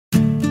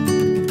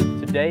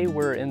Today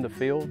we're in the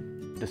field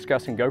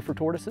discussing gopher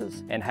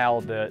tortoises and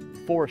how the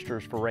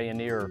foresters for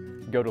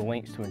Rayonier go to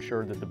lengths to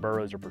ensure that the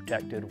burrows are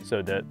protected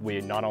so that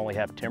we not only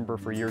have timber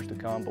for years to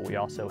come, but we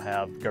also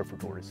have gopher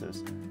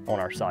tortoises on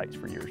our sites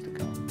for years to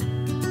come.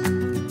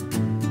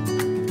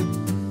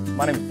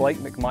 My name is Blake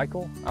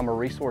McMichael. I'm a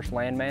resource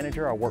land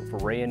manager. I work for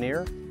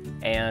Rayonier,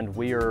 and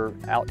we are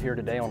out here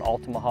today on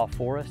Altamaha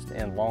Forest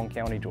in Long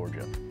County,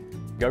 Georgia.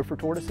 Gopher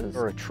tortoises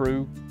are a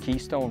true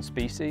keystone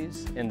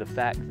species in the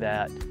fact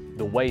that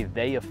the way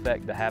they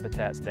affect the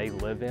habitats they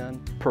live in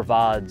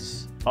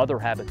provides other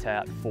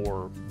habitat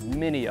for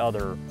many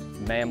other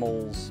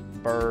mammals,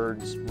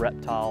 birds,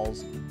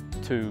 reptiles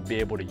to be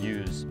able to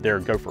use their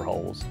gopher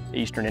holes.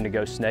 Eastern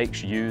indigo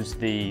snakes use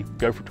the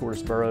gopher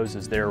tortoise burrows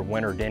as their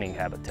winter denning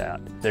habitat.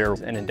 They're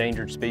an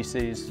endangered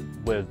species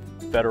with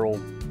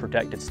federal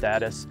protected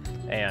status,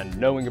 and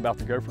knowing about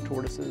the gopher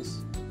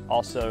tortoises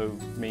also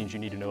means you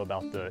need to know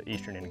about the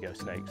eastern indigo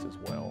snakes as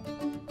well.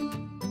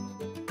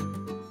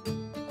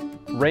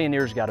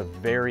 Rayonier's got a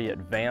very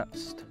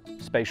advanced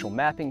spatial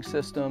mapping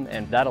system,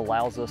 and that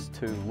allows us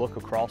to look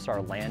across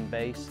our land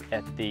base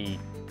at the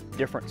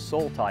different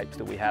soil types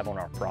that we have on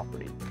our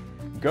property.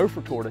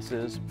 Gopher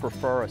tortoises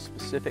prefer a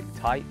specific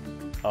type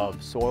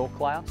of soil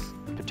class.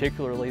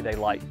 Particularly, they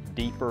like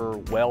deeper,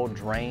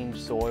 well-drained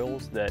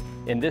soils that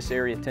in this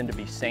area tend to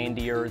be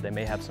sandier. They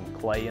may have some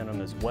clay in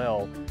them as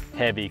well.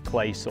 Heavy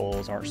clay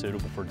soils aren't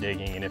suitable for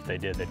digging, and if they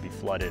did, they'd be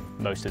flooded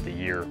most of the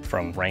year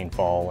from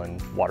rainfall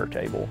and water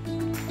table.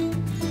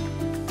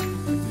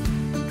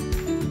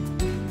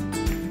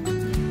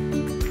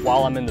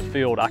 While I'm in the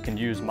field, I can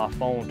use my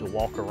phone to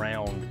walk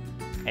around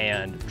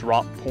and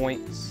drop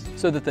points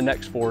so that the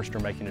next forester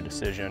making a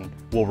decision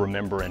will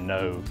remember and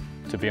know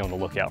to be on the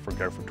lookout for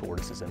gopher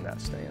tortoises in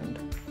that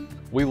stand.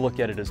 We look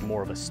at it as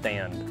more of a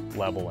stand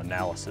level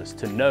analysis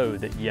to know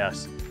that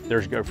yes,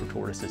 there's gopher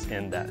tortoises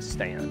in that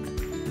stand.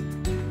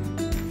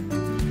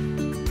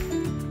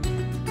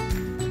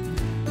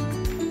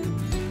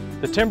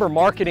 The timber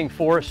marketing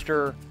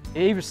forester,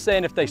 he was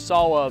saying if they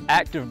saw an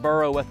active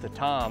burrow at the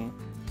time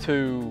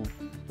to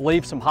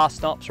leave some high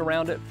stumps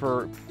around it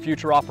for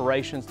future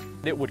operations,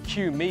 it would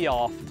cue me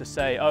off to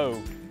say,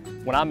 oh,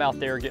 when I'm out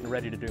there getting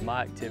ready to do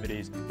my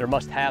activities, there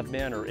must have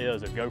been or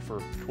is a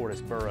gopher tortoise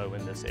burrow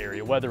in this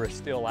area. Whether it's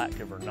still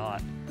active or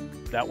not,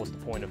 that was the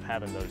point of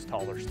having those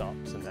taller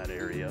stumps in that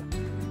area.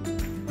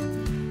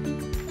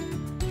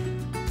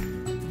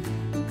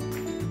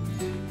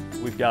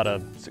 We've got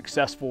a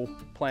successful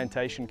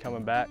plantation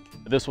coming back.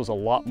 This was a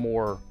lot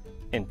more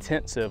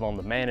intensive on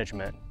the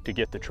management to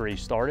get the tree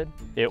started.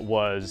 It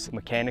was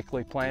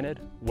mechanically planted,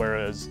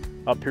 whereas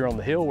up here on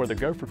the hill where the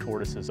gopher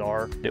tortoises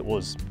are, it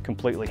was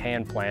completely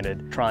hand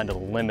planted, trying to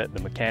limit the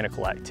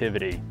mechanical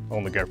activity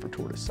on the gopher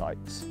tortoise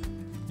sites.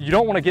 You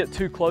don't want to get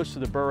too close to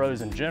the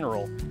burrows in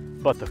general,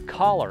 but the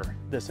collar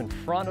that's in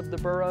front of the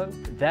burrow,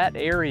 that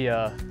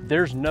area,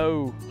 there's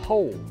no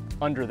hole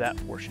under that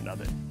portion of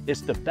it.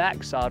 It's the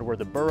backside where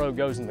the burrow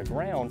goes in the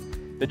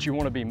ground that you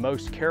want to be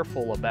most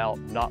careful about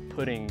not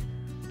putting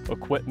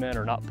equipment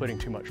or not putting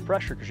too much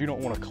pressure, because you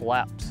don't want to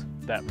collapse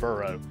that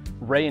burrow.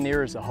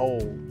 Rayonier as a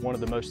whole, one of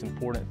the most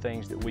important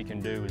things that we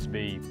can do is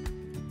be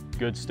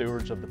good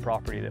stewards of the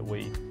property that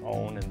we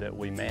own and that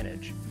we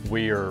manage.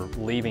 We are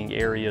leaving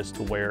areas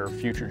to where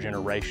future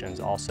generations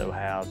also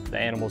have the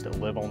animals that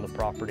live on the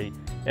property,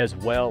 as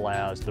well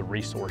as the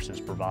resources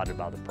provided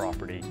by the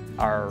property.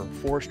 Our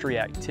forestry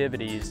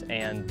activities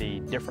and the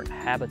different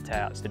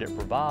habitats that it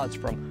provides,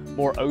 from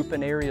more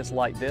open areas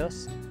like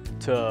this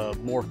to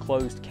more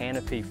closed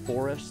canopy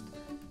forest,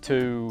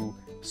 to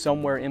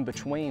somewhere in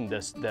between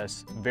this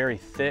very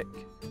thick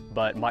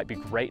but might be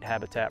great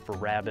habitat for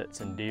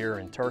rabbits and deer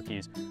and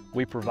turkeys.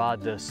 We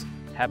provide this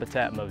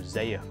habitat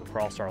mosaic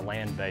across our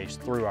land base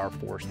through our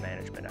forest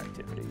management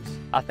activities.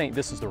 I think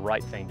this is the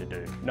right thing to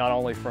do, not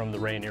only from the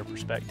Rayonier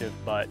perspective,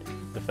 but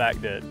the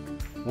fact that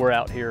we're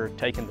out here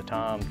taking the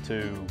time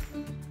to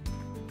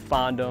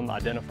find them,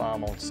 identify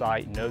them on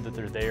site, know that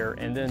they're there,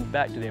 and then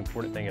back to the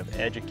important thing of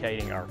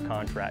educating our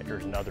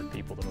contractors and other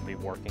people that will be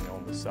working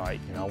on the site.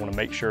 You know, I want to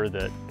make sure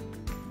that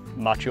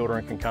my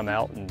children can come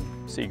out and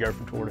see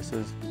gopher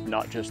tortoises,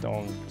 not just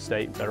on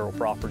state and federal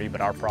property, but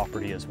our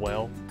property as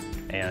well,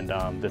 and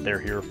that they're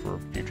here for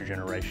future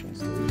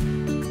generations.